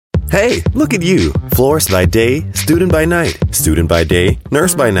Hey, look at you. Florist by day, student by night. Student by day,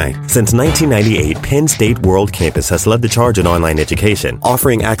 nurse by night. Since 1998, Penn State World Campus has led the charge in online education,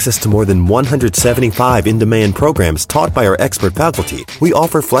 offering access to more than 175 in-demand programs taught by our expert faculty. We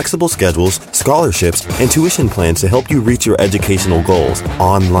offer flexible schedules, scholarships, and tuition plans to help you reach your educational goals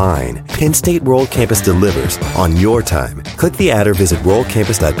online. Penn State World Campus delivers on your time. Click the ad or visit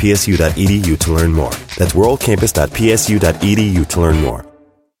worldcampus.psu.edu to learn more. That's worldcampus.psu.edu to learn more.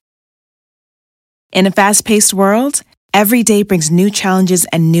 In a fast-paced world, every day brings new challenges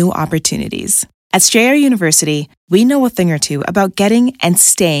and new opportunities. At Strayer University, we know a thing or two about getting and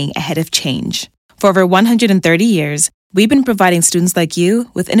staying ahead of change. For over 130 years, we've been providing students like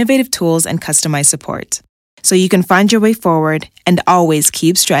you with innovative tools and customized support, so you can find your way forward and always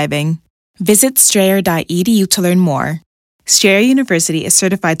keep striving. Visit strayer.edu to learn more. Strayer University is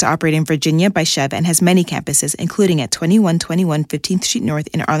certified to operate in Virginia by Chev and has many campuses, including at 2121 15th Street North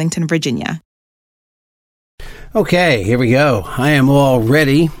in Arlington, Virginia. Okay, here we go. I am all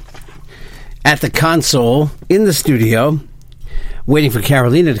ready at the console in the studio, waiting for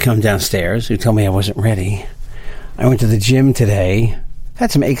Carolina to come downstairs, who told me I wasn't ready. I went to the gym today, had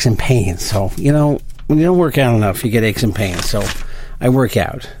some aches and pains. So, you know, when you don't work out enough, you get aches and pains. So I work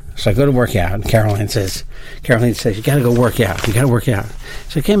out. So I go to work out, and Caroline says, you got to go work out. You got to work out.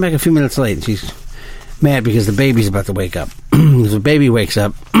 So I came back a few minutes late, and she's mad because the baby's about to wake up. If the baby wakes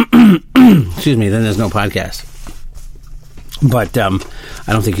up, excuse me, then there's no podcast. But I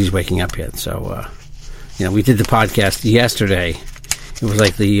don't think he's waking up yet. So, we did the podcast yesterday. It was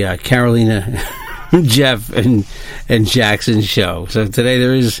like the Carolina, Jeff, and Jackson show. So today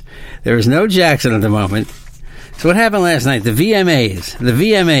there is no Jackson at the moment. So what happened last night? The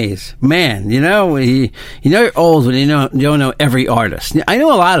VMAs. Man, you're old when you don't know every artist. I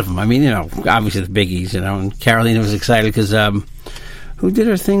know a lot of them. I mean, obviously the biggies, and Carolina was excited because who did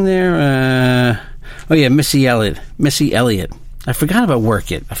her thing there? Missy Elliott. I forgot about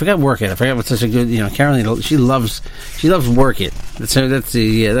Work It. I forgot what's such a good, Carolina, she loves Work It. That's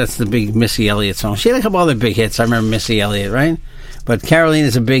the big Missy Elliott song. She had a couple other big hits. I remember Missy Elliott, right? But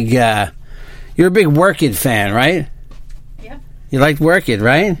Carolina's a big, you're a big Work It fan, right? Yeah. You liked Work It,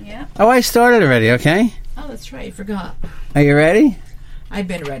 right? Yeah. Oh, I started already, okay? Oh, that's right. I forgot. Are you ready? I've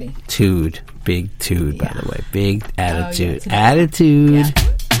been ready. Big Tude, by the way. Big attitude. Attitude. Yeah.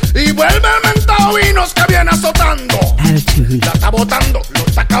 Y vuelve el mentado Vinos que viene azotando. Attitude. La está botando, lo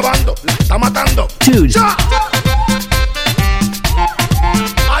está acabando, la está matando. Tude. ¡Ya!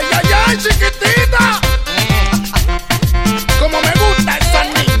 ¡Ay, ay, ay, chiquitita! Como me gusta esa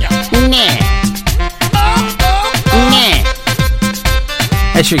niña. Nah. Oh. Nah.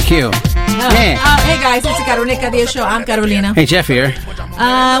 That's your cue. Hey guys, it's the Carolina Cadillo Show. I'm Carolina. Hey, Jeff here.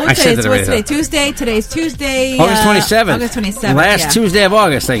 What's today? Tuesday. Today's Tuesday. August 27th. August 27th. Last Tuesday of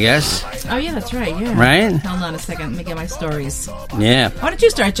August, I guess. Oh yeah, that's right. Yeah. Right? Hold on a second. Let me get my stories. Yeah. Why don't you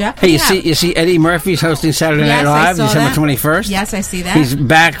start, Jeff? Hey, you see Eddie Murphy's hosting Saturday Night Live, December 21st? Yes, I see that. He's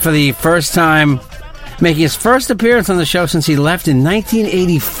back for the first time, making his first appearance on the show since he left in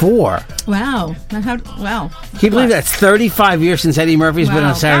 1984. Wow. Wow. Can you believe that's 35 years since Eddie Murphy's been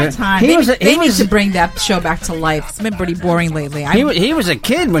on Saturday? Time. They need to bring that show back to life. It's been pretty boring lately. He was a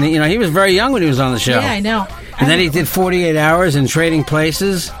kid when he was very young when he was on the show. Yeah, I know. And then he did 48 Hours and Trading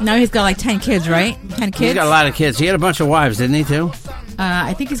Places. Now he's got like 10 kids, right? 10 kids? He's got a lot of kids. He had a bunch of wives, didn't he, too?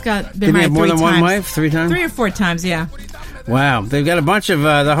 I think he's got... Didn't he have more than one wife? 3 times? 3 or 4 times, yeah. Wow. They've got a bunch of...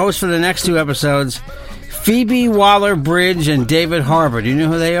 the hosts for the next 2 episodes, Phoebe Waller-Bridge and David Harbour. Do you know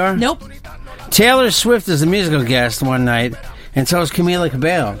who they are? Nope. Taylor Swift is a musical guest one night, and so is Camila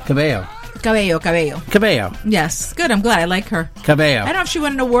Cabello. Cabello. Yes. Good. I'm glad. I like her. Cabello. I don't know if she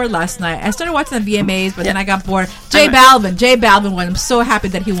won an award last night. I started watching the VMAs, but then I got bored. J Balvin won. I'm so happy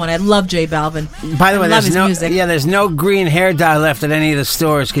that he won. I love J Balvin. By the way, there's music. There's no green hair dye left at any of the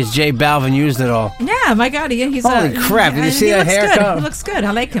stores because J Balvin used it all. Yeah, my God, he's holy crap! Did you see that haircut? He looks good. I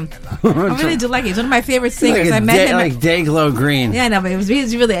like him. I really do like him. He's one of my favorite singers. I met him like Dayglow Green. Yeah, no, but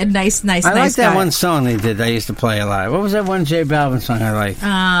he's really a nice I like guy. that one song they did. I used to play a lot. What was that one J Balvin song I liked?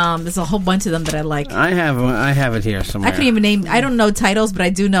 There's a whole bunch of them that I like. I have it here somewhere. I couldn't even name. I don't know titles, but I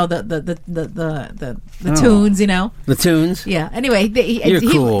do know the tunes. You know the tunes. Yeah. Anyway, You're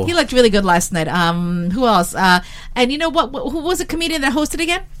cool. He looked really good last night. Who else? And you know what? Who was the comedian that hosted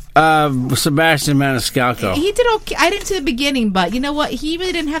again? Sebastian Maniscalco. He did okay. I didn't see the beginning, but you know what? He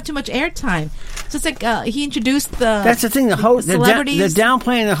really didn't have too much airtime. So it's like he introduced the. That's the thing. The host, celebrities. they're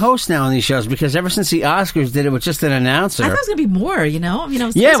downplaying the host now on these shows because ever since the Oscars did it with just an announcer. I thought it was gonna be more.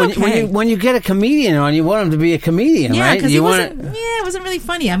 Yeah, when you get a comedian on, you want him to be a comedian, yeah, right? Because it wasn't really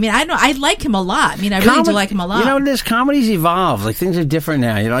funny. I mean, I like him a lot. I mean, I really do like him a lot. You know, this comedy's evolved. Like things are different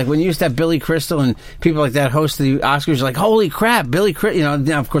now. You know, like when you used to have Billy Crystal and people like that host the Oscars, you're like, holy crap, Billy Crystal. You know,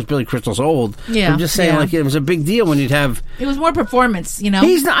 now of course Billy Crystal's old. Yeah, I'm just saying, like it was a big deal when you'd have. It was more performance. You know,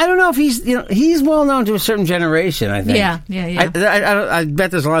 I don't know if he's well known to a certain generation. I think. Yeah. I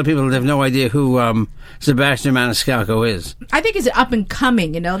bet there's a lot of people that have no idea who Sebastian Maniscalco is. I think he's up and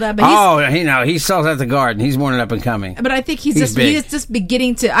coming. You know that. But he sells at the Garden. He's more than up and coming. But I think he's just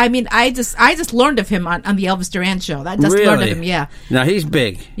beginning to. I mean, I just learned of him on the Elvis Duran show. I just learned of him. Yeah. No, he's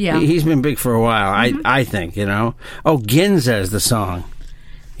big. Yeah, he's been big for a while. Mm-hmm. I think. You know. Oh, Ginza is the song.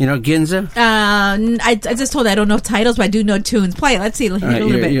 You know Ginza? I just told you I don't know titles, but I do know tunes. Play it. Let's see. A little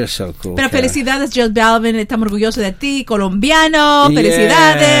bit. You're so cool. Pero felicidades, J Balvin. Estamos orgullosos de ti. Colombiano.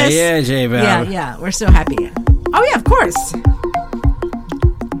 Felicidades. Yeah, J Balvin. Yeah. We're so happy. Oh, yeah, of course.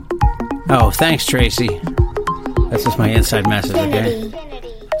 Oh, thanks, Tracy. That's just my inside message, okay?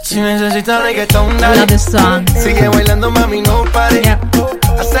 I love this song. Yeah.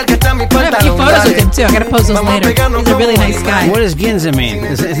 I have a few photos with him too. I gotta post those later. He's a really nice guy. What does Ginza mean?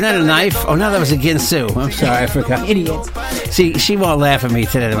 Isn't that a knife? Oh no, that was a Ginsu. I'm sorry, I forgot. Idiots. See, she won't laugh at me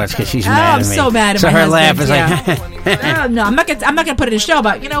today much because she's mad at me. I'm so mad at so my her husband. laugh is like. No, I'm not gonna put it in a show.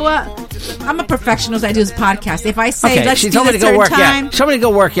 But you know what? I'm a perfectionist. I do this podcast. If I say let's she do told me this to go work time, out. She told me to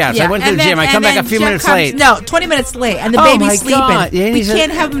go work out. So I went to the gym. I come back a few minutes late. No, 20 minutes late, and the baby's sleeping. Yeah, we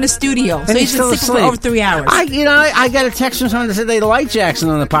can't have him in the studio, so he's been sleeping for over 3 hours. I got a text from someone that said they liked Jackson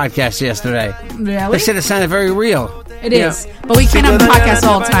on the podcast yesterday. Really? They said it sounded very real. It is. But we can't have the podcast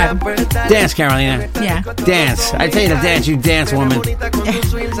all the time. Dance, Carolina. Yeah. Dance. I tell you to dance, you dance, woman.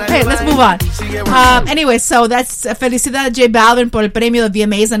 Hey, let's move on. Anyway, so that's Felicidades J Balvin por el premio de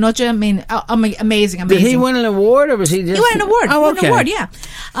VMAs anoche. I mean, amazing. Did he win an award, or was he just... He won an award. Oh, okay. An award, yeah.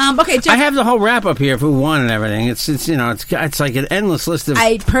 Okay, Jeff, I have the whole wrap up here of who won and everything. It's like an endless list of...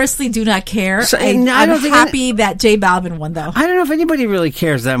 I personally do not care. So, I'm happy that J Balvin won, though. I don't know if anybody really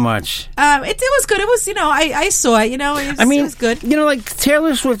cares that much. It was good. It was, I saw it, it was good. Like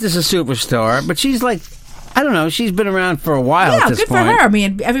Taylor Swift is a superstar, but she's like, I don't know, she's been around for a while at this good point. for her. I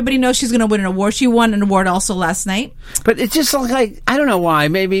mean, everybody knows she's going to win an award. She won an award also last night. But it's just like, I don't know why.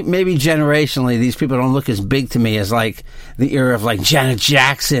 Maybe generationally, these people don't look as big to me as like the era of like Janet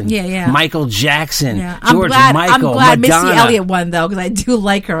Jackson, Michael Jackson, George Michael, I'm glad Madonna. Missy Elliott won though, because I do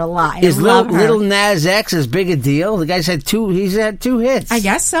like her a lot. Is Little Nas X as big a deal? The guy's had two hits. I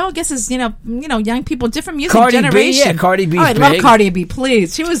guess so. I guess it's young people, different music Cardi generation. B, Cardi B. Oh, I love Cardi B.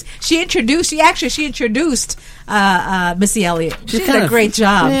 Please, she introduced Missy Elliott. She did a great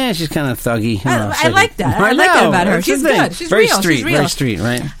job. Yeah, she's kind of thuggy. I like that. I like that about her. She's good. She's very real. Street, She's real. Very street,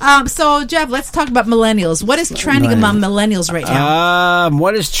 right? So, Jeff, let's talk about millennials. What is trending among millennials right now?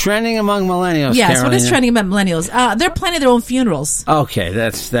 What is trending among millennials? Yes, Carolina? what is trending about millennials? They're planning their own funerals. Okay,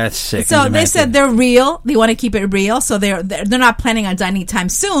 that's sick. So they said they're real. They want to keep it real. So they're not planning on dying anytime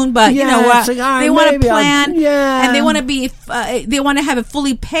soon. But you know what? They want to plan, and they want to be. They want to have it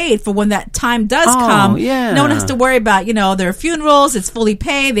fully paid for when that time does come. Yeah. No one has to worry about their funerals. It's fully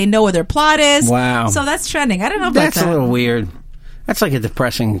paid. They know where their plot is. Wow. So that's trending. I don't know about that. That's a little weird. That's like a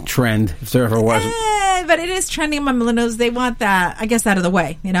depressing trend, if there ever was. But it is trending among millennials. They want that, I guess, out of the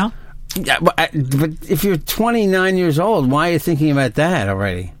way, Yeah, but if you're 29 years old, why are you thinking about that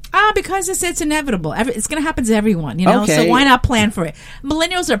already? Because it's inevitable. It's going to happen to everyone, Okay. So why not plan for it?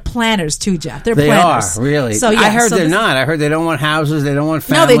 Millennials are planners too, Jeff. They planners. Are, really. So, I heard they're not. I heard they don't want houses. They don't want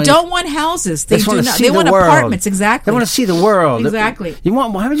families. No, they don't want houses. They do not. They want apartments. Exactly. They want to see the world. Exactly.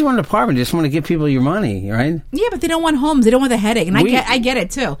 Why would you want an apartment? You just want to give people your money, right? Yeah, but they don't want homes. They don't want the headache, and I get it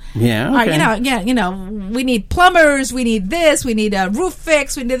too. Yeah. Okay. We need plumbers. We need this. We need a roof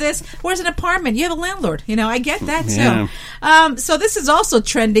fix. We need this. Where's an apartment? You have a landlord. I get that too. Yeah. So this is also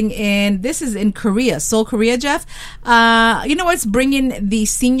trending this is in Korea, Seoul, Korea, Jeff. You know what's bringing the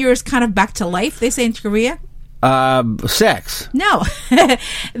seniors kind of back to life, they say in Korea? Sex. No.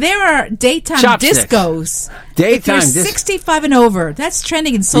 There are daytime Chopsticks. discos. Daytime if you're 65 and over, that's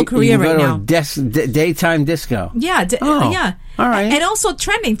trending in Seoul, Korea right now. Daytime disco. Yeah. Yeah. All right. And also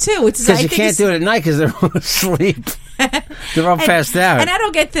trending, too. Because you can't do it at night because they're all asleep. They're all passed out. And I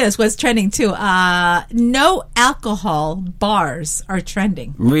don't get this. What's trending, too? No alcohol bars are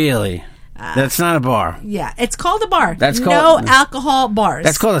trending. Really? That's not a bar. Yeah, it's called a bar. That's called no alcohol bars.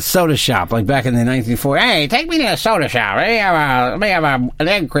 That's called a soda shop, like back in the 1940s. Hey, take me to a soda shop. Let me have an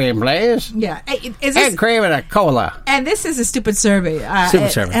egg cream, please. Yeah, egg cream and a cola. And this is a stupid survey.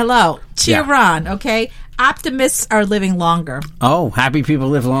 Survey. Hello, cheer on, okay? Optimists are living longer. Oh, happy people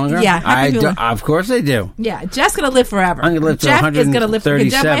live longer? Yeah, happy people. Of course they do. Yeah, Jeff's going to live forever. I'm going to live to Jeff 137. is going to live forever.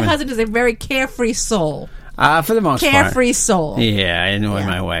 Jeff, my husband is a very carefree soul. For the most part. Carefree soul. Yeah, I annoyed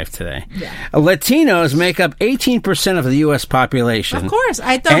my wife today. Yeah. Latinos make up 18% of the U.S. population. Of course.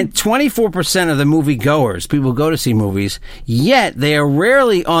 And 24% of the moviegoers. People go to see movies, yet they are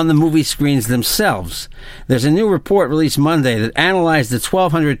rarely on the movie screens themselves. There's a new report released Monday that analyzed the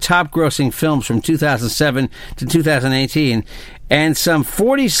 1,200 top-grossing films from 2007 to 2018 and some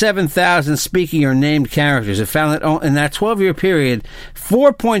 47,000 speaking or named characters. It found that in that 12-year period,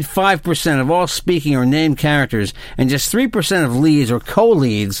 4.5% of all speaking or named characters and just 3% of leads or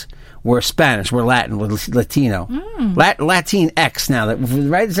co-leads were Spanish, were Latin, were Latino. Latinx now,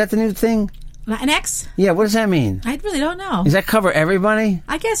 right? Is that the new thing? Latinx? Yeah, what does that mean? I really don't know. Does that cover everybody?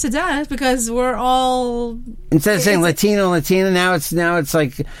 I guess it does, because we're all... Instead of saying Latino, Latina, now it's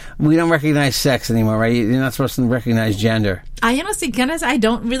like we don't recognize sex anymore, right? You're not supposed to recognize gender. I honestly, goodness, I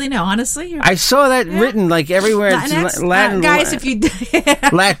don't really know, honestly. I saw that written like everywhere. Latinx? Latin, guys, if you...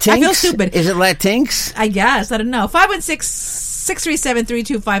 Latinx? I feel stupid. Is it Latinx? I guess. I don't know.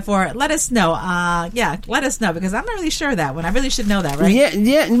 516-637-3254. Let us know. Let us know, because I'm not really sure of that one. I really should know that, right?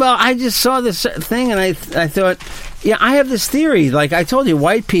 Yeah. Well, I just saw this thing and I thought, I have this theory. Like I told you,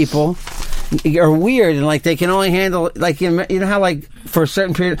 white people are weird and like they can only handle, like, you know how like for a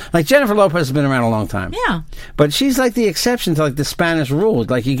certain period, like Jennifer Lopez has been around a long time. Yeah. But she's like the exception to like the Spanish rule.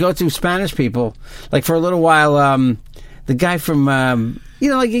 Like you go through Spanish people, like for a little while, the guy from,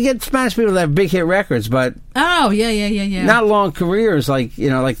 like you get Spanish people that have big hit records, but not long careers. Like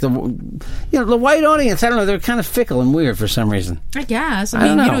like the white audience. I don't know. They're kind of fickle and weird for some reason. I guess.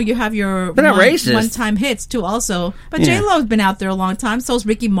 I mean, you have your one-time hits too, also. But J-Lo's been out there a long time. So's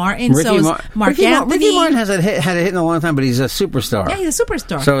Ricky Martin. Mark Anthony. Ricky Martin had a hit in a long time, but he's a superstar. Yeah, he's a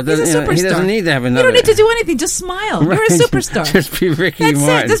superstar. So he's a superstar. He doesn't need to have another. You don't need to do anything. Just smile. Right. You're a superstar. Just be Ricky Martin.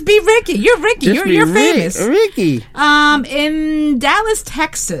 That's it. Just be Ricky. You're Ricky. You're famous. Ricky. In Dallas,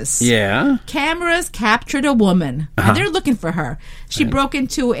 Texas. Yeah. Cameras captured a woman. And they're looking for her. She broke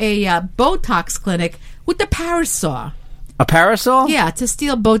into a Botox clinic with the parasol. A parasol? Yeah, to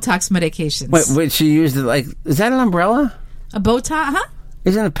steal Botox medications. Wait, she used it like... Is that an umbrella? A Botox? Huh?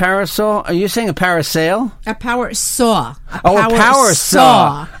 Isn't a parasol... Are you saying a parasail? A power saw. A power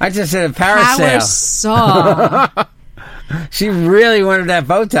saw. I just said a parasail. Power saw. She really wanted that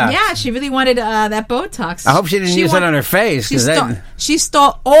Botox. Yeah, she really wanted that Botox. I hope she didn't use it on her face. She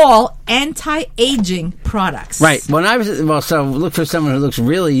stole all anti-aging products. Right. So look for someone who looks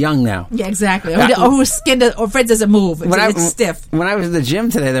really young now. Yeah, exactly. Or whose skin or face doesn't move. It's stiff. When I was at the gym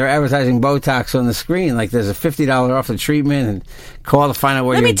today, they were advertising Botox on the screen. Like there's a $50 off the treatment and call to find out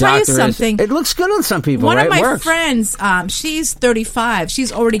where your doctor is. Let me tell you something. It looks good on some people, right? One of my friends, she's 35.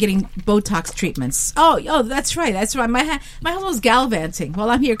 She's already getting Botox treatments. Oh, that's right. That's right. My husband's gallivanting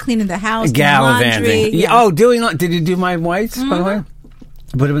while I'm here cleaning the house, gallivanting. Laundry. Yeah. Oh, did you do my whites, by the way?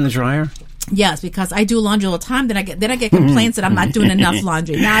 Put them in the dryer? Yes, because I do laundry all the time. Then I get complaints that I'm not doing enough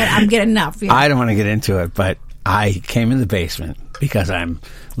laundry. Now I'm getting enough. Yeah. I don't want to get into it, but I came in the basement because I'm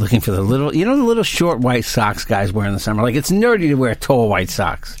looking for the little short white socks guys wear in the summer. Like it's nerdy to wear tall white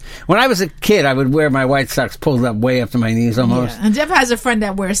socks. When I was a kid, I would wear my white socks pulled up way up to my knees almost. Yeah. And Jeff has a friend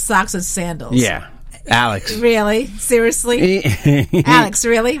that wears socks and sandals. Yeah. Alex. Really? Seriously? Alex,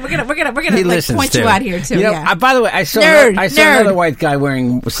 really? We're gonna like, point you out here too. By the way, I saw another white guy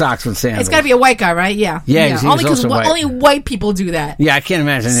wearing socks with sandals. It's got to be a white guy, right? Yeah. Yeah. Only because only white people do that. Yeah, I can't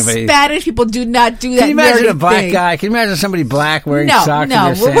imagine anybody. Spanish people do not do that. Can you imagine a black guy? Can you imagine somebody black wearing socks?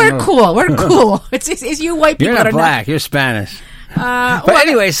 No, we're cool. We're cool. It's you white people. You're not black. You're Spanish.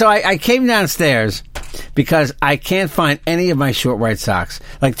 Anyway, so I came downstairs because I can't find any of my short white socks.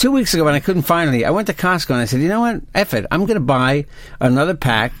 Like 2 weeks ago when I couldn't find any, I went to Costco and I said, you know what? F it. I'm going to buy another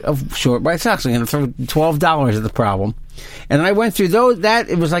pack of short white socks. I'm going to throw $12 at the problem. And I went through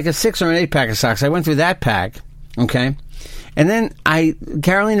it was like a 6 or an 8 pack of socks. I went through that pack, okay? And then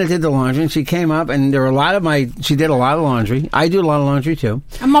Carolina did the laundry, and she came up, and there were she did a lot of laundry. I do a lot of laundry, too.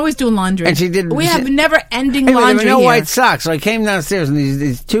 I'm always doing laundry. And she did. We have never-ending laundry there were no here. white socks, so I came downstairs, and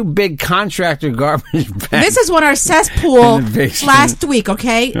these two big contractor garbage bags. This is what our cesspool last week,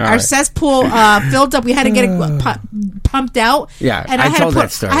 okay? Our cesspool filled up. We had to get it pumped out. Yeah, and I told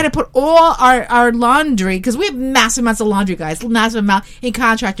that story. I had to put all our laundry, because we have massive amounts of laundry, guys. Massive amount in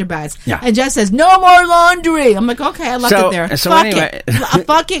contractor bags. Yeah. And Jess says, no more laundry. I'm like, okay, I left it there. there. So fuck anyway, it.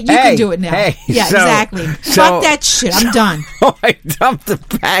 Fuck it. You can do it now. Hey, yeah, exactly. Fuck that shit. I'm done. I dumped the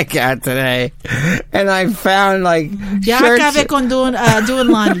bag out today, and I found Ya acabé con doing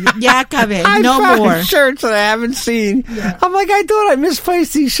laundry. Ya acabé. No found more shirts that I haven't seen. Yeah. I'm like, I thought I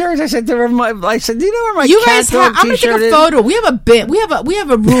misplaced these shirts. I said, do you know where my cat dog I'm gonna take a photo. We have a bin. We have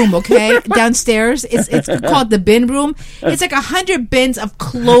a room, okay, downstairs. It's called the bin room. It's like 100 bins of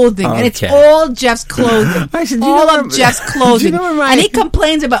clothing, and it's all Jeff's clothing. I said, all of Jeff's clothing, and he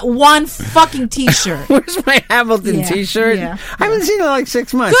complains about one fucking T-shirt. Where's my Hamilton T-shirt? Yeah. I haven't seen it in like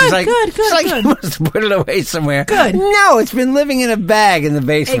 6 months. Good. You must put it away somewhere. Good. No, it's been living in a bag in the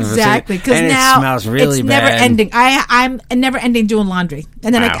basement. Exactly, because now it smells really it's bad. never ending. I'm never ending doing laundry,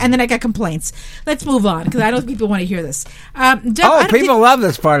 and then I get complaints. Let's move on because I don't think people want to hear this. People love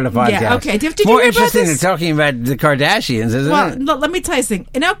this part of the podcast. Yeah, okay. Did more you hear interesting about this? than talking about the Kardashians, isn't it? Well, let me tell you something.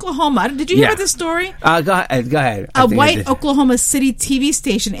 In Oklahoma, did you hear about this story? Go ahead. A white Oklahoma City TV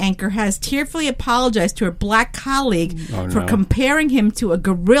station anchor has tearfully apologized to her black colleague for comparing him to a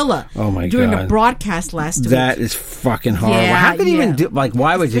gorilla during a broadcast last week. That is fucking horrible. Yeah, how could you even do? Like,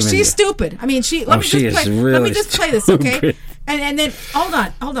 why would you? She's stupid. I mean, let me just play this, okay? And then hold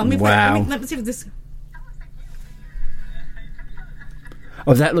on. Let me see if this.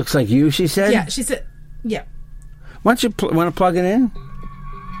 Oh, that looks like you. She said. Yeah, she said. Yeah. Why don't you want to plug it in?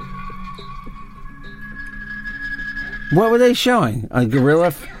 What were they showing? A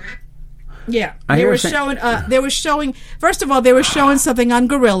gorilla? Yeah, they were showing. First of all, they were showing something on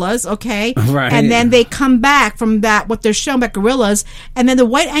gorillas, okay? Right. And then they come back from that what they're showing about gorillas, and then the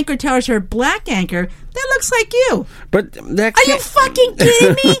white anchor tells her black anchor that looks like you. But are you fucking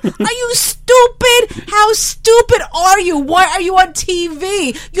kidding me? Are you stupid? How stupid are you? Why are you on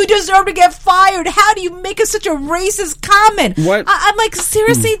TV? You deserve to get fired. How do you make such a racist comment? What? I'm like,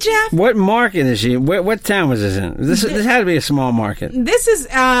 seriously, Jeff? What market is she? What town was this in? This had to be a small market. This is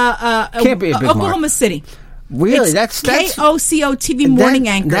can't be a big Oklahoma market. City. Really? That's KOCO TV morning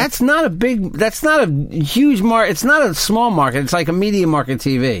anchor. That's not a huge market. It's not a small market. It's like a medium market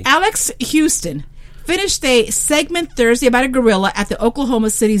TV. Alex Houston finished a segment Thursday about a gorilla at the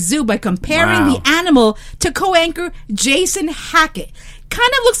Oklahoma City Zoo by comparing the animal to co-anchor Jason Hackett. Kind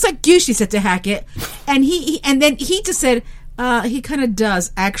of looks like you, she said to Hackett, and then he just said he kind of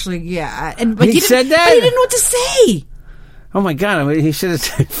does actually, yeah. But he said that, but he didn't know what to say. Oh my God! I mean, he should have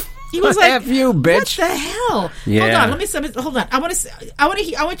said. He was like, "F you, bitch!" What the hell? Yeah. Hold on, hold on. I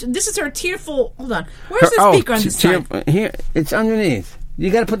want to. This is her tearful. Hold on. Where's the speaker on this side? Here, it's underneath. You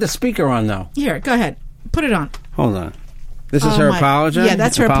got to put the speaker on though. Here, go ahead. Put it on. Hold on. This is her apology. Yeah,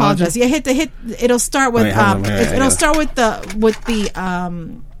 that's her apology. Yeah, hit. It'll start with. It'll start with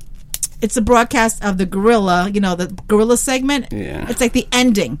the. It's a broadcast of the gorilla. You know, the gorilla segment. Yeah. It's like the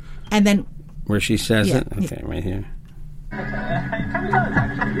ending, and then where she says it. Okay, right here.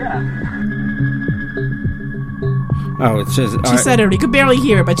 Oh, it says. She said it. You could barely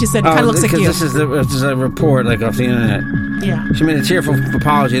hear it, but she said it kind of looks like you. This is a report, like off the internet. Yeah. She made a tearful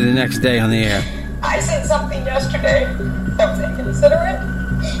apology the next day on the air. I said something yesterday that was inconsiderate,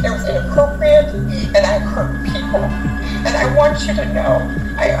 it was inappropriate, and I hurt people. And I want you to know,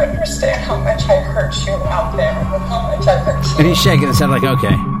 I understand how much I hurt you out there, and how much I hurt you. And he's shaking his head like,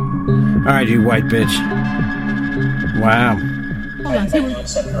 okay. All right, you white bitch. Wow. Hold on. You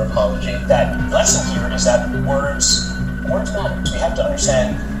accept your apology. That lesson here is that words matter. We have to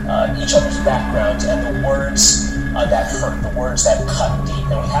understand each other's backgrounds and the words that hurt, the words that cut deep,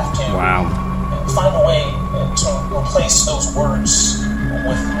 and we have to find a way to replace those words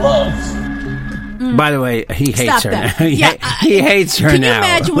with love. By the way, he hates her now. He hates her now. Can you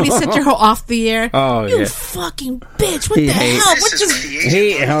imagine when he said to her off the air? Oh, you fucking bitch! What the hell? What just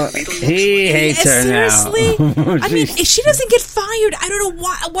he hates her now. Seriously? I mean, if she doesn't get fired, I don't know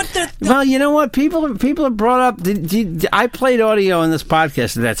why. What the? Well, you know what? People have brought up. I played audio in this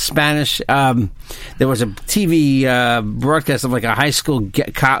podcast of that Spanish. There was a TV broadcast of like a high school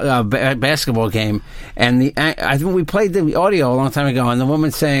basketball game, and I think we played the audio a long time ago, and the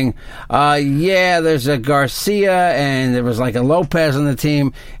woman saying, "Yeah, there's a Garcia, and there was like a Lopez on the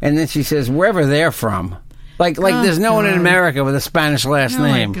team," and then she says, "Wherever they're from." Like there's no one in America with a Spanish last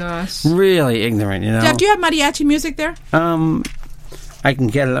name. Oh, my gosh. Really ignorant, you know? Jeff, do you have mariachi music there? I can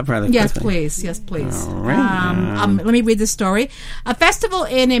get it up rather quickly. Yes, please. All right. Let me read the story. A festival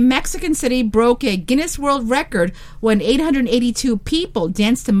in a Mexican city broke a Guinness World Record when 882 people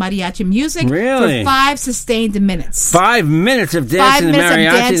danced to mariachi music for 5 sustained minutes. 5 minutes of dancing to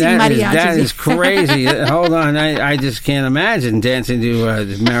mariachi? That is crazy. Hold on. I just can't imagine dancing to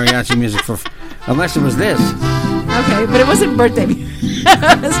mariachi music for... Unless it was this. Okay, but it wasn't birthday music.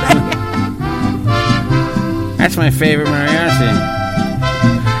 That's my favorite mariachi.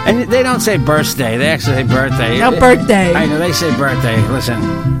 And they don't say birthday. They actually say birthday. No, birthday. I know, they say birthday. Listen.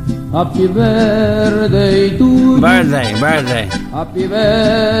 Happy birthday to you. Birthday. Happy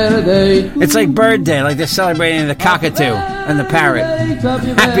birthday to It's like bird day, like they're celebrating the cockatoo and the parrot.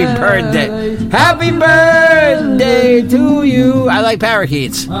 Happy birthday. Happy birthday to you. I like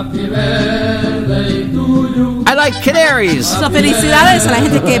parakeets. Happy birthday to you. I like canaries. So, felicidades a la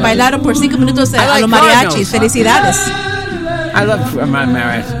gente que bailaron por 5 minutos a los mariachis. Felicidades. I love my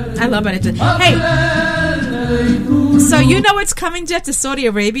mariachis. I love it. Hey, so you know what's coming, Jeff, to Saudi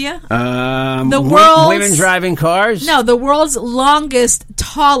Arabia? The world's women driving cars? No, the world's longest,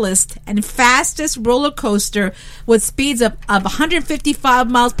 tallest, and fastest roller coaster with speeds of 155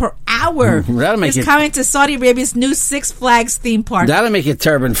 miles per hour is coming to Saudi Arabia's new Six Flags theme park. That'll make your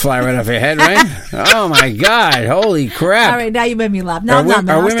turban fly right off your head, right? Oh my God! Holy crap! All right, now you made me laugh. No,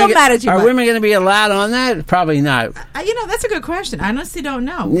 I'm still mad at you. Are women going to be allowed on that? Probably not. That's a good question. I honestly don't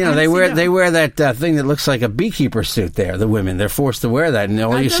know. They wear that thing that looks like a beekeeper suit. There, the women, they're forced to wear that, and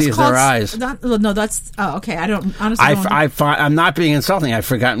all you see is their eyes. No, that's okay. I don't honestly. I'm not being insulting. I've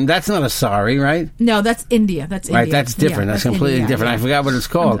forgotten. That's not a sari, right? No, that's India. That's India. Right, that's different. That's completely India, different. I forgot what it's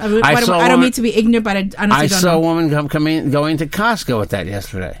called. I don't mean to be ignorant, but I honestly don't know. I saw a woman going to Costco with that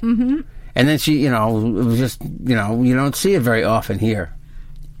yesterday, and then she, it was just, you don't see it very often here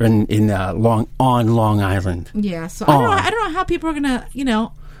in Long Island. Yeah, so I don't know how people are gonna,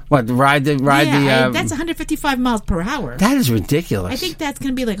 What, ride the that's 155 miles per hour. That is ridiculous. I think that's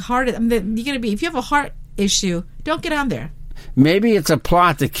going to be like hard. You're going to be, if you have a heart issue, don't get on there. Maybe it's a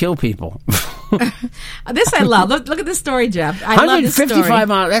plot to kill people. This I love. Look at this story, Jeff. I love this story. 155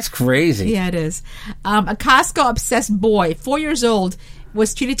 miles, that's crazy. Yeah, it is. A Costco-obsessed boy, 4 years old,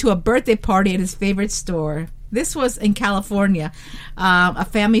 was treated to a birthday party at his favorite store. This was in California. A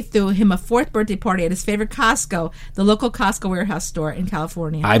family threw him a 4th birthday party at his favorite Costco, the local Costco warehouse store in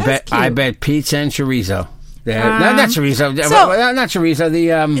California. I bet pizza and chorizo. Not chorizo. Not chorizo.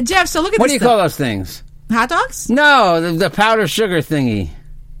 The Jeff. So look at what this. Do you call those things? Hot dogs? No, the powdered sugar thingy.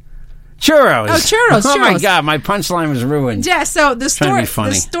 Churros. Oh, churros. Oh, my God. My punchline was ruined. Yeah, so the store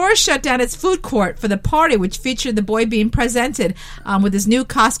shut down its food court for the party, which featured the boy being presented with his new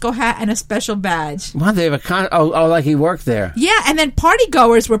Costco hat and a special badge. Wow, they have like he worked there. Yeah, and then party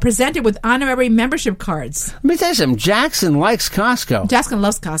goers were presented with honorary membership cards. Let me tell you something. Jackson likes Costco. Jackson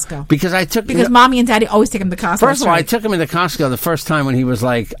loves Costco. Because Mommy and Daddy always take him to Costco. First of all, I took him into Costco the first time when he was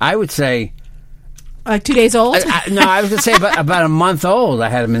like, I would say... Like 2 days old? No, I was going to say about a month old. I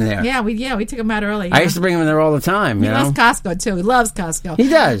had him in there. Yeah, we took him out early. I used to bring him in there all the time. He loves Costco too. He loves Costco. He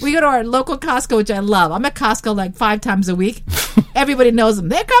does. We go to our local Costco, which I love. I'm at Costco like 5 times a week. Everybody knows him.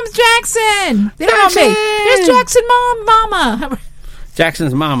 There comes Jackson. They don't know me. There's Jackson, mama.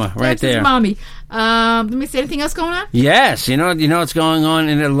 Jackson's mama, right Jackson's there. Mommy. Let me see. Anything else going on? Yes. You know what's going on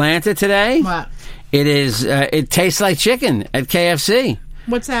in Atlanta today? What? It is. It tastes like chicken at KFC.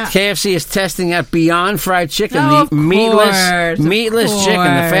 What's that? KFC is testing out Beyond Fried Chicken, the meatless chicken.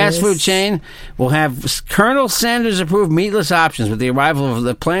 The fast food chain will have Colonel Sanders approved meatless options with the arrival of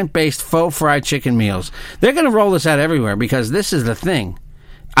the plant-based faux fried chicken meals. They're going to roll this out everywhere because this is the thing.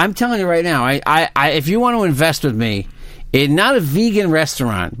 I'm telling you right now, I if you want to invest with me, not a vegan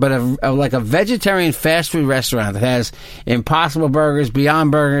restaurant, but like a vegetarian fast food restaurant that has Impossible Burgers,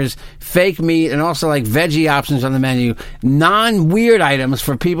 Beyond Burgers, fake meat, and also like veggie options on the menu. Non-weird items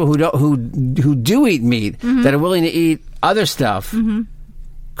for people who do eat meat that are willing to eat other stuff.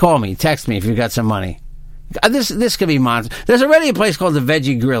 Call me, text me if you've got some money. This could be monster. There's already a place called the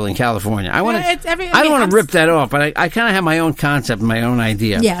Veggie Grill in California. I don't want to rip that off, but I kind of have my own concept, my own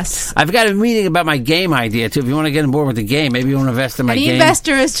idea. Yes. I've got a meeting about my game idea, too. If you want to get on board with the game, maybe you want to invest in my game. The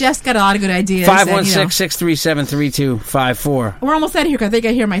investor has just got a lot of good ideas. 516-637-3254. We're almost out of here because I think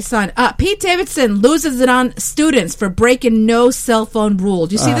I hear my son. Pete Davidson loses it on students for breaking no cell phone rule.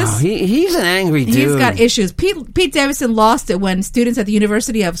 Do you see this? He's an angry dude. He's got issues. Pete Davidson lost it when students at the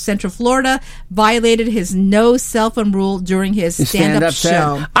University of Central Florida violated his no cell phone rule during his stand-up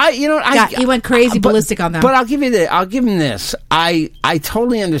show. He went crazy ballistic on that. But I'll give you this. I'll give him this. I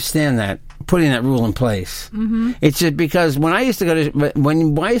totally understand that, putting that rule in place. It's just because when I used to go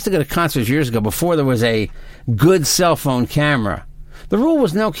to concerts years ago, before there was a good cell phone camera, the rule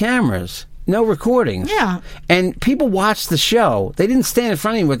was no cameras. No recordings. Yeah. And people watched the show. They didn't stand in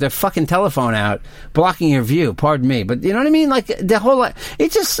front of you with their fucking telephone out, blocking your view. Pardon me. But you know what I mean? Like, the whole...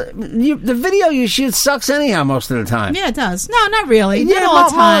 It just... the video you shoot sucks anyhow most of the time. Yeah, it does. No, not really. Yeah, not all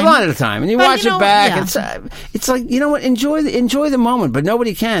the time. A lot of the time. And you watch it back. It's like, you know what? Enjoy the moment. But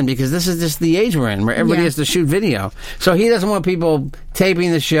nobody can, because this is just the age we're in, where everybody has to shoot video. So he doesn't want people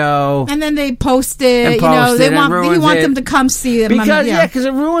taping the show. And then they post it. He wants them to come see it. Because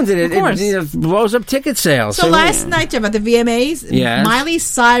it ruins it. Of course. It blows up ticket sales. So last night, Jeff, at the VMAs, Miley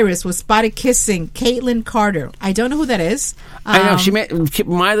Cyrus was spotted kissing Caitlyn Carter. I don't know who that is. I know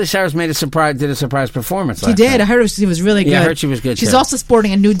Miley Cyrus did a surprise performance. She did. I heard she was really good. Yeah, I heard she was good. She's also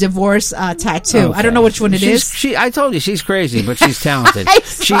sporting a new divorce tattoo. Okay. I don't know which one it is. I told you she's crazy, but she's talented.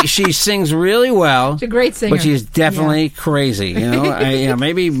 she sings really well. She's a great singer, but she's definitely crazy. You know,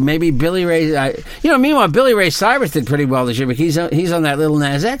 maybe Billy Ray. Meanwhile, Billy Ray Cyrus did pretty well this year, but he's on that Lil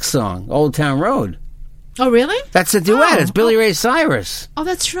Nas X song, Old Town Road. Oh, really? That's a duet. It's Billy Ray Cyrus. Oh,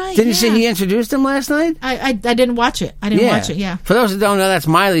 that's right. Didn't you see he introduced him last night? I didn't watch it. Yeah. For those who don't know, that's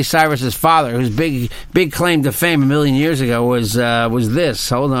Miley Cyrus's father, whose big claim to fame a million years ago was this.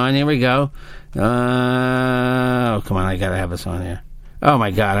 Hold on, here we go. Come on, I gotta have this on here. Oh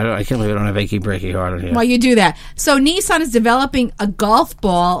my God, I can't believe I don't have Achy Breaky Heart on here. Well, you do that. So Nissan is developing a golf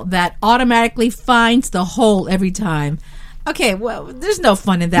ball that automatically finds the hole every time. Okay, well, there's no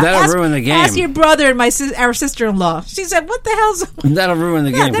fun in that. That'll ruin the game. Ask your brother and our sister-in-law. She said, "What the hell's?" That'll ruin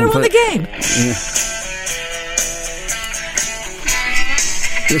the game. Yeah, that'll ruin the game. Yeah.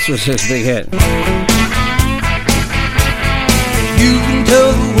 This was his big hit. You can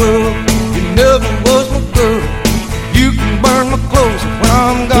tell the world you never was my girl. You can burn my clothes when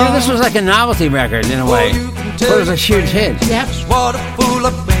I'm gone. Yeah, this was like a novelty record in a way. But it was a huge hit. Yep. What a fool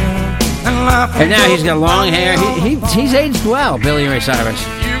I've been. And now he's got long hair. He's aged well, Billy Ray Cyrus.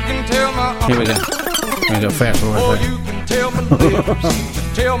 Here we go. I'm going to go fast forward.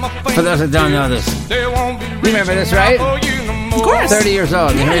 For those that don't know this. You remember this, right? Of course. 30 years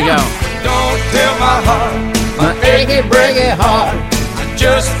old. Here we go. Don't tell my heart, my achy breaky heart. I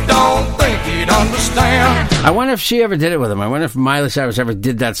just don't think he'd understand. I wonder if she ever did it with him. I wonder if Miley Cyrus ever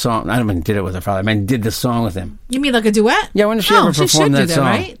did that song. I don't mean did it with her father. I mean did the song with him. You mean like a duet? Yeah, I wonder if she ever performed that song.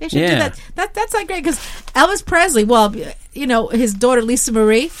 Right? They should do that. That's like great because Elvis Presley. Well, his daughter Lisa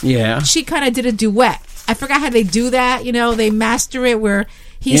Marie. Yeah, she kind of did a duet. I forgot how they do that. They master it where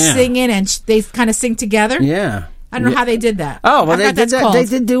he's singing and they kind of sing together. Yeah. I don't know how they did that. Oh, well, they did that. They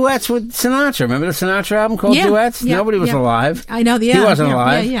did duets with Sinatra. Remember the Sinatra album called Duets? Yeah, Nobody was alive. I know. He wasn't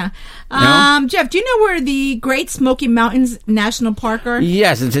alive. Yeah. Jeff, do you know where the Great Smoky Mountains National Park are?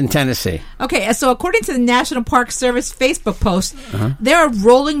 Yes, it's in Tennessee. Okay, so according to the National Park Service Facebook post, there are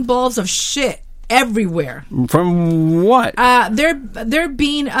rolling balls of shit everywhere. From what? They're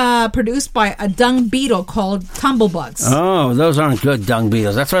being produced by a dung beetle called tumblebugs. Oh, those aren't good dung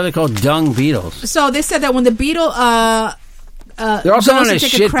beetles. That's why they're called dung beetles. So they said that when the beetle they're also known as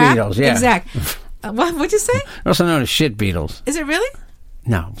shit beetles. Yeah, exactly. What'd you say? They're also known as shit beetles. Is it really?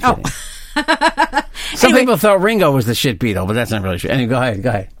 No. Some people thought Ringo was the shit beetle, but that's not really true. Anyway, go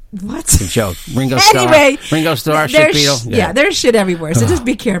ahead. What? It's a joke. Ringo Starr, shit beetle. Yeah, there's shit everywhere. So just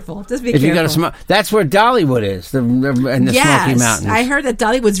be careful. If you go to that's where Dollywood is, in the Smoky Mountains. I heard that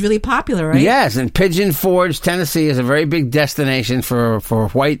Dollywood's really popular, right? Yes, and Pigeon Forge, Tennessee, is a very big destination for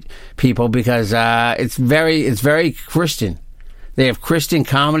white people because it's very Christian. They have Christian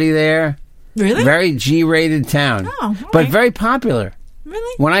comedy there. Really? Very G-rated town. Oh, but very popular.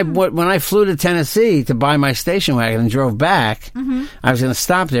 Really? When I flew to Tennessee to buy my station wagon and drove back, I was going to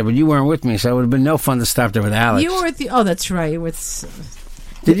stop there, but you weren't with me, so it would have been no fun to stop there with Alex. You were with that's right.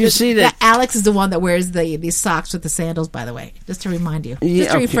 Did you see that? Alex is the one that wears these socks with the sandals, by the way, just to remind you,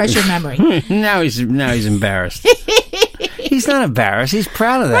 just to refresh your memory. Now he's embarrassed. He's not embarrassed. He's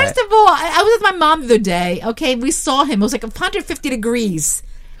proud of that. First of all, I was with my mom the other day. Okay, we saw him. It was like 150 degrees.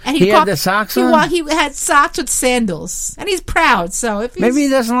 And he had the socks on? He had socks with sandals. And he's proud, so if maybe he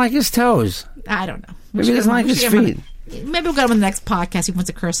doesn't like his toes. I don't know. Maybe he doesn't like his feet. Maybe we'll get him on the next podcast. He wants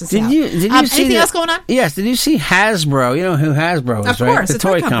to curse us out. Did you see anything else going on? Yes. Did you see Hasbro? You know who Hasbro is, right? Of course. The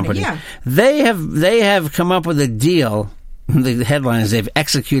toy company. Yeah. They have come up with a deal. The headline is they've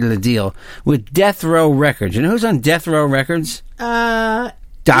executed a deal with Death Row Records. You know who's on Death Row Records?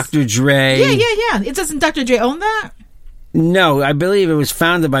 Dr. Dre. Yeah. Doesn't Dr. Dre own that? No, I believe it was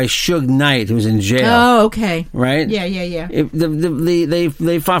founded by Suge Knight, who was in jail. Oh, okay. Right? Yeah.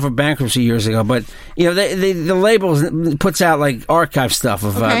 They filed for bankruptcy years ago, but the label puts out like archive stuff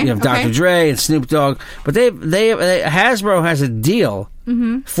of Dr. Dre and Snoop Dogg. But Hasbro has a deal,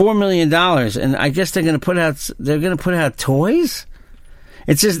 $4 million, and I guess they're going to put out toys.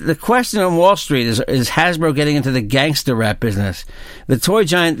 It says the question on Wall Street is Hasbro getting into the gangster rap business? The toy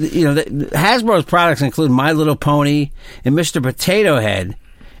giant, Hasbro's products include My Little Pony and Mr. Potato Head,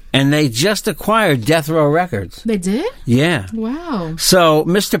 and they just acquired Death Row Records. They did? Yeah. Wow. So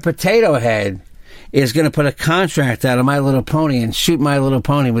Mr. Potato Head is going to put a contract out of My Little Pony and shoot My Little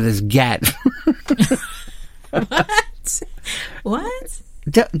Pony with his gat. What?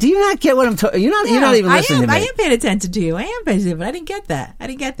 Do you not get what I'm talking? You're not even listening to me. I am paying attention to you. I am paying attention, but I didn't get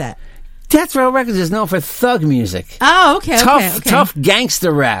that. Death Row Records is known for thug music. Oh, okay. Tough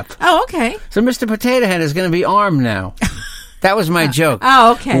gangster rap. Oh, okay. So Mr. Potato Head is going to be armed now. That was my joke.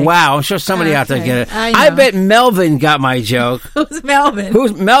 Oh, okay. Wow, I'm sure somebody out there get it. I bet Melvin got my joke. Who's Melvin?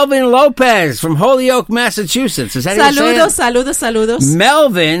 Who's Melvin Lopez from Holyoke, Massachusetts? Is that Saludos.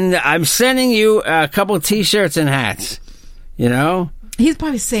 Melvin, I'm sending you a couple T-shirts and hats. You know? He's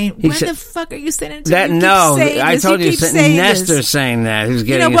probably saying, when the fuck are you sending it to that? me? No, I told you, Nestor's saying that. Who's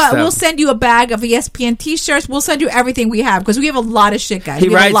getting You know what? stuff. We'll send you a bag of ESPN T-shirts. We'll send you everything we have because we have a lot of shit, guys. He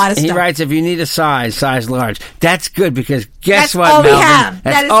writes, writes, if you need a size large. That's good because guess that's what, all Melvin? We have.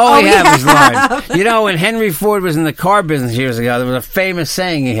 That's all we have is large. You know, when Henry Ford was in the car business years ago, there was a famous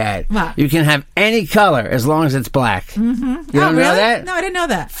saying he had. What? You can have any color as long as it's black. Mm-hmm. You don't know that? No, I didn't know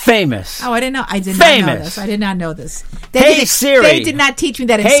that. Famous. Oh, I didn't know. I did not know this. I did not know this. Siri. They did not teach me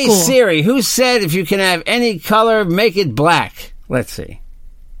that in school. Hey, Siri, who said if you can have any color, make it black? Let's see.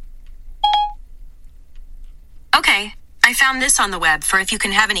 Okay, I found this on the web for if you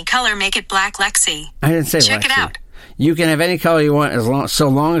can have any color, make it black, Lexi. I didn't say Check Lexi. it out. You can have any color you want so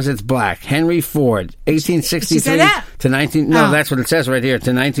long as it's black. Henry Ford, 1863 to 19. No, that's what it says right here.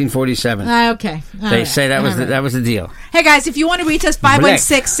 To 1947. Okay. They say that was the deal. Hey guys, if you want to reach us,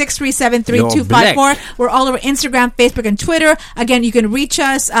 516-637-3254. We're all over Instagram, Facebook, and Twitter. Again, you can reach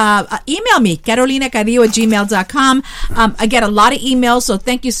us. Email me, carolinacadillo@gmail.com. I get a lot of emails, so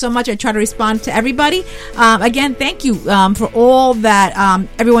thank you so much. I try to respond to everybody. Again, thank you for all that.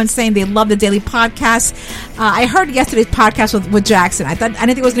 Everyone's saying they love the daily podcast. I heard yesterday's podcast with Jackson. I didn't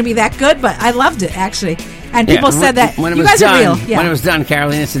think it was going to be that good, but I loved it actually. And people said that when it you was guys done, are real. Yeah. When it was done,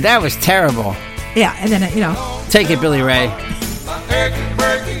 Carolina said that was terrible. Yeah, and then take it, Billy Ray.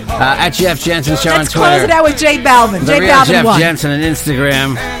 At Jeff Jensen Show on Twitter. Let's close it out with Jay Balvin. The real Jeff Jensen on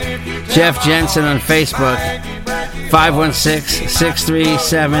Instagram. Jeff Jensen on Facebook.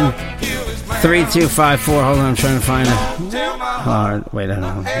 516-637-3254. Hold on, I'm trying to find it. Wait, I don't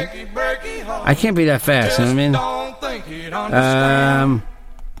know. I can't be that fast, you know what I mean?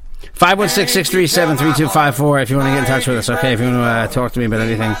 516-637-3254 if you want to get in touch with us, okay? If you want to talk to me about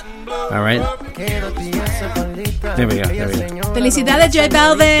anything. All right? There we go. Felicidades, J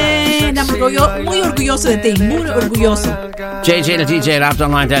Balvin. Estamos muy orgulloso de ti. Muy orgulloso. JJ the DJ at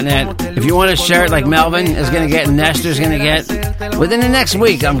optonline.net. If you want a shirt like Melvin is going to get and Nestor's going to get, within the next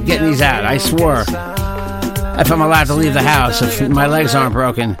week, I'm getting these out. I swore. If I'm allowed to leave the house, if my legs aren't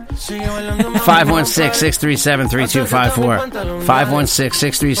broken. 516-637-3254.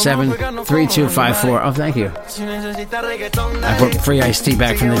 516-637-3254. Oh, thank you. I brought free iced tea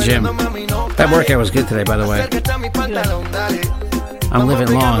back from the gym. That workout was good today, by the way. I'm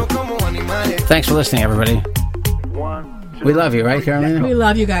living long. Thanks for listening, everybody. We love you, right, Carolina? We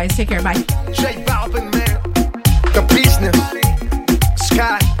love you guys. Take care. Bye. The business.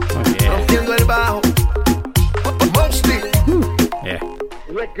 Sky. Yeah.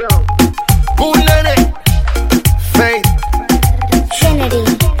 Let go. Faith. Trinity.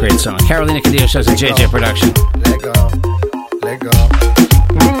 Great song. Carolina Cadillo Show's a JJ production. Let go. Let go.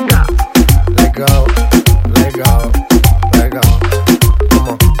 Let go. Let go. Let go. Come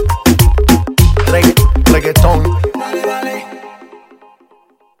on. Reggaeton.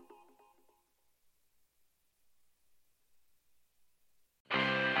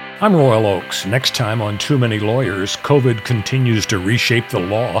 I'm Royal Oakes. Next time on Too Many Lawyers, COVID continues to reshape the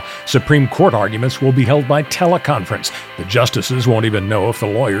law. Supreme Court arguments will be held by teleconference. The justices won't even know if the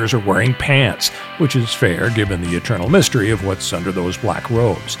lawyers are wearing pants, which is fair given the eternal mystery of what's under those black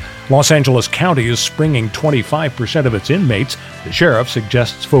robes. Los Angeles County is springing 25% of its inmates. The sheriff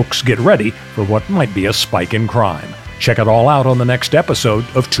suggests folks get ready for what might be a spike in crime. Check it all out on the next episode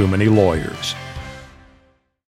of Too Many Lawyers.